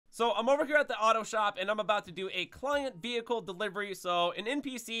So I'm over here at the auto shop and I'm about to do a client vehicle delivery. So an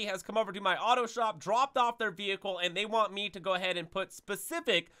NPC has come over to my auto shop, dropped off their vehicle, and they want me to go ahead and put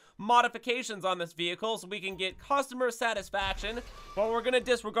specific modifications on this vehicle so we can get customer satisfaction. But we're going to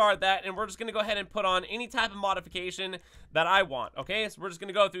disregard that and we're just going to go ahead and put on any type of modification that I want. Okay, so we're just going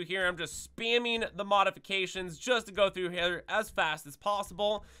to go through here. I'm just spamming the modifications just to go through here as fast as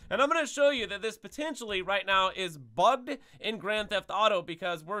possible. And I'm going to show you that this potentially right now is bugged in Grand Theft Auto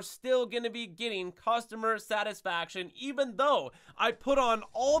because we're still going to be getting customer satisfaction even though I put on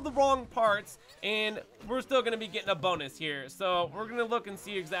all the wrong parts, and we're still going to be getting a bonus here. So we're going to look and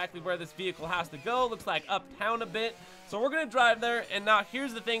see exactly where this vehicle has to go. Looks like uptown a bit. So we're going to drive there. And now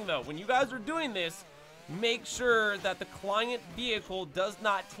here's the thing though, when you guys are doing this, make sure that the client vehicle does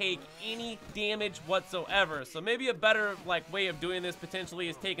not take any damage whatsoever. So maybe a better way of doing this potentially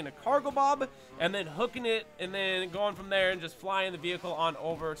is taking a cargo bob and then hooking it and then going from there and just flying the vehicle on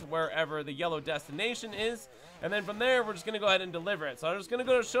over to wherever the yellow destination is. And then from there, we're just going to go ahead and deliver it. So I'm just going to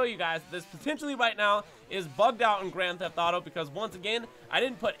go to show you guys this potentially right now is bugged out in Grand Theft Auto because once again, I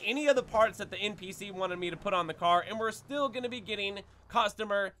didn't put any of the parts that the NPC wanted me to put on the car, and we're still going to be getting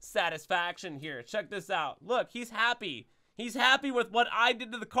customer satisfaction here. Check this out. Look, he's happy. He's happy with what I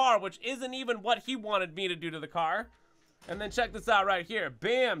did to the car, which isn't even what he wanted me to do to the car. And then check this out right here.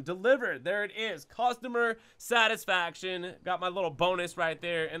 Bam, delivered. There it is. Customer satisfaction. Got my little bonus right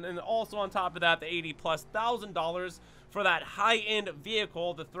there. And then also on top of that, the $80,000+ for that high-end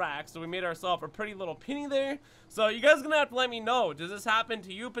vehicle, the Thrax. So we made ourselves a pretty little penny there. So you guys are going to have to let me know. Does this happen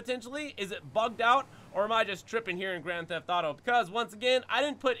to you potentially? Is it bugged out? Or am I just tripping here in Grand Theft Auto? Because once again, I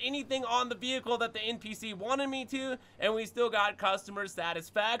didn't put anything on the vehicle that the NPC wanted me to, and we still got customer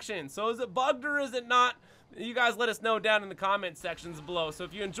satisfaction. So is it bugged or is it not? You guys let us know down in the comment sections below. So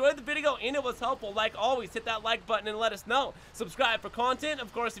if you enjoyed the video and it was helpful, like always, hit that like button and let us know. Subscribe for content.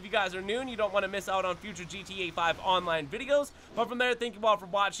 Of course, if you guys are new and you don't want to miss out on future GTA 5 online videos. But from there, thank you all for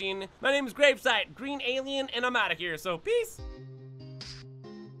watching. My name is GRAVESIGHT, Green Alien, and I'm out of here. So peace.